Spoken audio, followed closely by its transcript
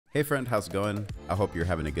Hey friend, how's it going? I hope you're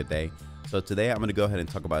having a good day. So today I'm going to go ahead and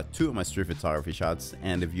talk about two of my street photography shots,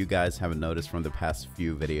 and if you guys haven't noticed from the past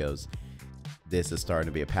few videos, this is starting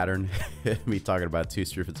to be a pattern. Me talking about two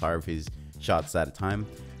street photography shots at a time,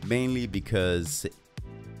 mainly because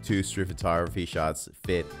two street photography shots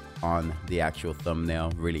fit on the actual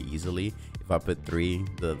thumbnail really easily. If I put three,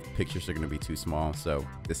 the pictures are going to be too small, so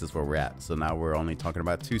this is where we're at. So now we're only talking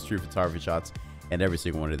about two street photography shots in every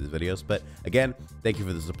single one of these videos. But again, thank you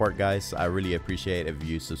for the support, guys. I really appreciate if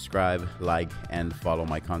you subscribe, like, and follow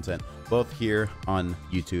my content both here on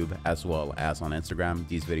YouTube as well as on Instagram.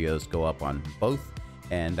 These videos go up on both,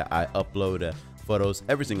 and I upload photos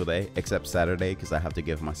every single day except Saturday because I have to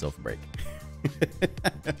give myself a break.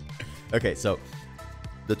 Okay, so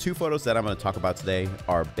the two photos that I'm going to talk about today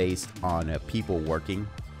are based on people working,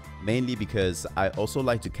 mainly because I also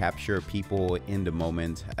like to capture people in the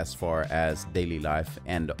moment as far as daily life,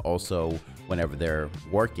 and also whenever they're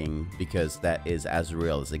working, because that is as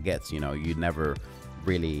real as it gets. You know, you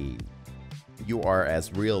are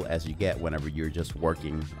as real as you get whenever you're just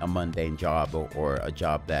working a mundane job or a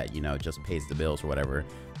job that, you know, just pays the bills or whatever,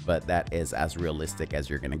 but that is as realistic as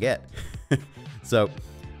you're gonna get. So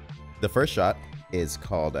the first shot is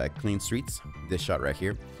called Clean Streets, this shot right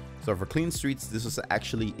here. So for Clean Streets, this was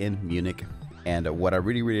actually in Munich, and what I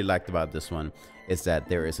really liked about this one is that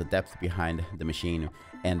there is a depth behind the machine,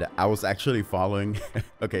 and I was actually following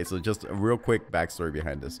okay, so just a real quick backstory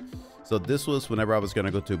behind this. So this was whenever I was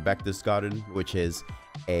gonna go to Berchtesgaden, which is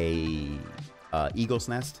a eagle's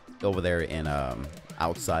nest over there in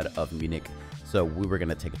outside of Munich. So we were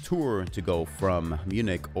gonna take a tour to go from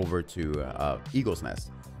Munich over to Eagle's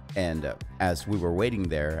Nest. And as we were waiting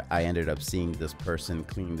there, I ended up seeing this person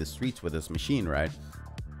cleaning the streets with this machine, right?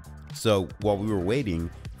 So while we were waiting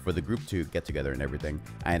for the group to get together and everything,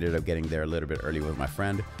 I ended up getting there a little bit early with my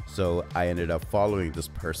friend. So I ended up following this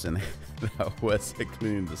person that was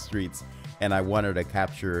cleaning the streets, and I wanted to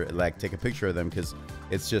capture, like, take a picture of them because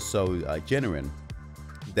it's just so genuine.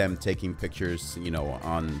 Them taking pictures, you know,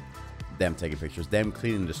 on them taking pictures, them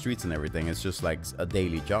cleaning the streets and everything. It's just like a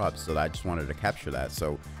daily job, so I just wanted to capture that.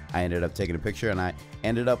 So I ended up taking a picture, and I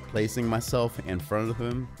ended up placing myself in front of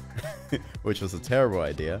him which was a terrible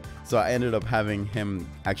idea. So I ended up having him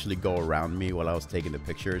actually go around me while I was taking the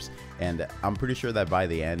pictures, and I'm pretty sure that by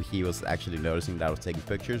the end he was actually noticing that I was taking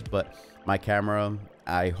pictures. But my camera,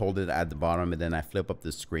 I hold it at the bottom and then I flip up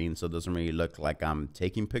the screen, so it doesn't really look like I'm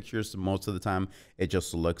taking pictures most of the time. It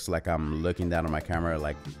just looks like I'm looking down on my camera,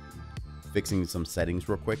 like fixing some settings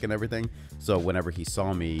real quick and everything. So whenever he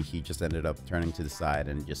saw me, he just ended up turning to the side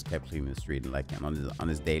and just kept cleaning the street. And like on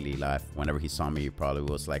his daily life, whenever he saw me, he probably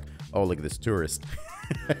was like, oh, look at this tourist.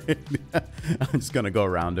 I'm just gonna go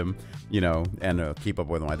around him, you know, and keep up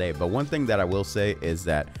with my day. But one thing that I will say is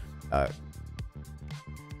that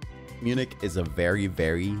Munich is a very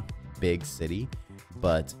big city,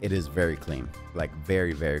 but it is very clean, like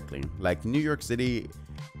very clean. Like New York City,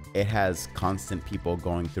 it has constant people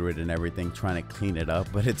going through it and everything, trying to clean it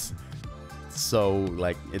up, but it's so,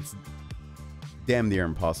 like, it's damn near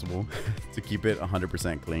impossible to keep it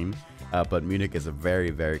 100% clean. But Munich is a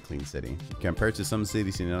very clean city compared to some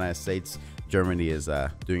cities in the United States. Germany is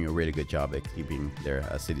doing a really good job at keeping their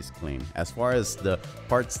cities clean. As far as the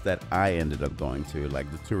parts that I ended up going to,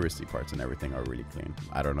 like the touristy parts and everything, are really clean.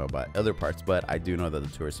 I don't know about other parts, but I do know that the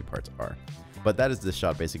touristy parts are. But that is this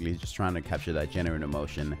shot, basically just trying to capture that genuine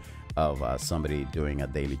emotion of somebody doing a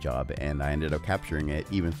daily job, and I ended up capturing it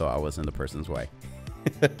even though I was in the person's way.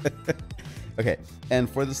 Okay, and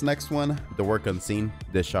for this next one, the work unseen,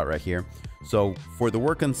 this shot right here. So for the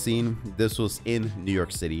work unseen, this was in New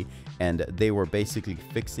York City, and they were basically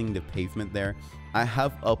fixing the pavement there. I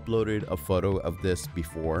have uploaded a photo of this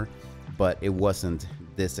before, but it wasn't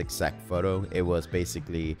this exact photo. It was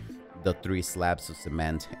basically the 3 slabs of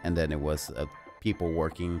cement, and then it was people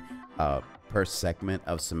working per segment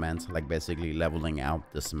of cement, like basically leveling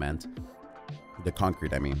out the cement, the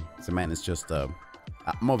concrete. I mean, cement is just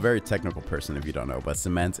I'm a very technical person if you don't know, but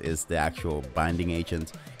cement is the actual binding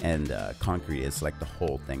agent, and concrete is like the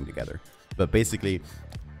whole thing together. But basically,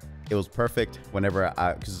 it was perfect whenever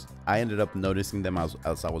because I ended up noticing them as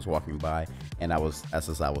I was walking by, and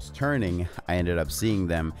as I was turning, I ended up seeing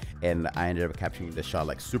them, and I ended up capturing the shot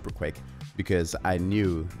like super quick because I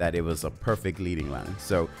knew that it was a perfect leading line.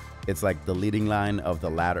 So it's like the leading line of the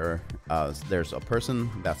ladder. There's a person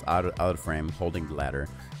that's out of frame holding the ladder,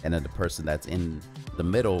 and then the person that's in the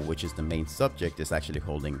middle, which is the main subject, is actually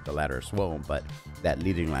holding the ladder as well, but that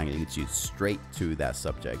leading line leads you straight to that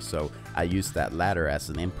subject. So I use that ladder as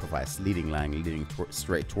an improvised leading line leading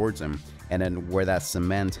straight towards him, and then where that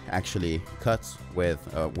cement actually cuts with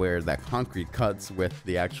where that concrete cuts with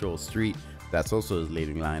the actual street, that's also his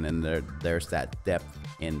leading line, and there's that depth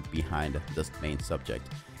in behind the main subject,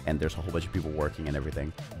 and there's a whole bunch of people working and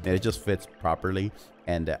everything, and it just fits properly.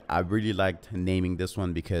 And I really liked naming this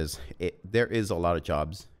one because there is a lot of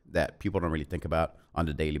jobs that people don't really think about on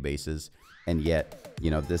a daily basis, and yet,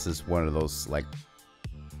 you know, this is one of those like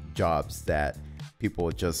jobs that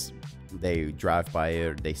people just, they drive by it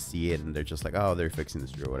or they see it and they're just like, oh, they're fixing the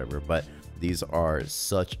street or whatever. But these are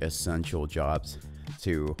such essential jobs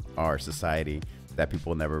to our society that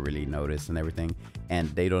people never really notice and everything, and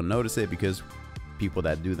they don't notice it because people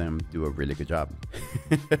that do them do a really good job.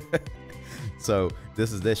 So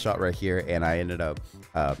this is this shot right here, and I ended up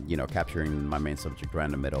you know, capturing my main subject right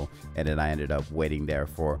in the middle, and then I ended up waiting there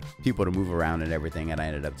for people to move around and everything, and I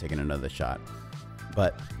ended up taking another shot.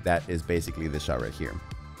 But that is basically the shot right here.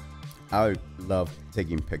 I love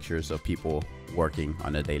taking pictures of people working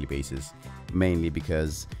on a daily basis, mainly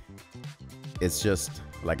because it's just,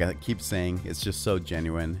 like I keep saying, it's just so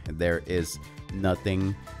genuine. There is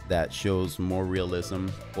nothing that shows more realism.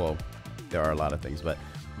 Well, there are a lot of things, but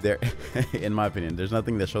there, in my opinion, there's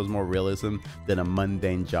nothing that shows more realism than a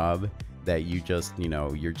mundane job that you just, you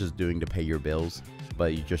know, you're just doing to pay your bills,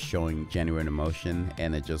 but you're just showing genuine emotion,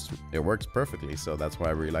 and it works perfectly. So that's why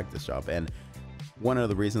I really like this job. And one of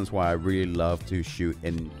the reasons why I really love to shoot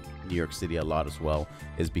in New York City a lot as well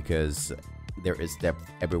is because there is depth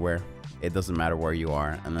everywhere. It doesn't matter where you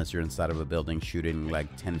are, unless you're inside of a building shooting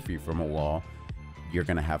like 10 feet from a wall, you're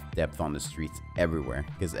gonna have depth on the streets everywhere,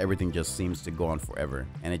 because everything just seems to go on forever,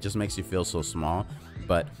 and it just makes you feel so small.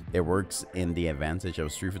 But it works in the advantage of a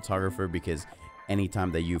street photographer, because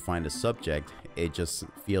anytime that you find a subject, it just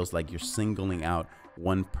feels like you're singling out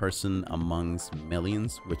one person amongst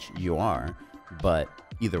millions, which you are. But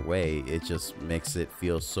either way, it just makes it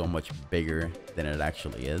feel so much bigger than it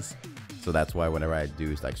actually is. So that's why whenever I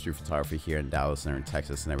do like street photography here in Dallas and in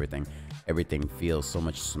Texas and everything feels so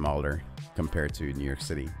much smaller compared to New York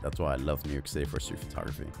City. That's why I love New York City for street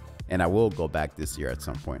photography, and I will go back this year at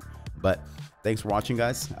some point. But thanks for watching,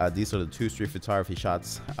 guys. These are the 2 street photography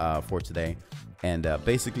shots for today, and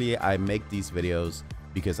basically I make these videos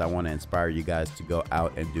because I want to inspire you guys to go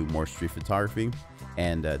out and do more street photography.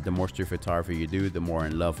 And the more street photography you do, the more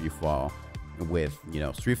in love you fall with, you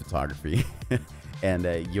know, street photography. And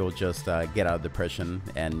you'll just get out of depression,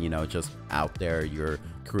 and, you know, just out there you're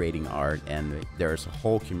creating art, and there's a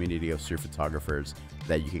whole community of street photographers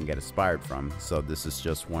that you can get inspired from. So this is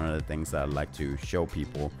just one of the things that I'd like to show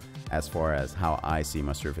people as far as how I see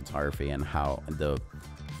my street photography and how the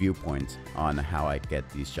viewpoint on how I get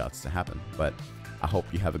these shots to happen. But I hope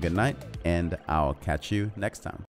you have a good night, and I'll catch you next time.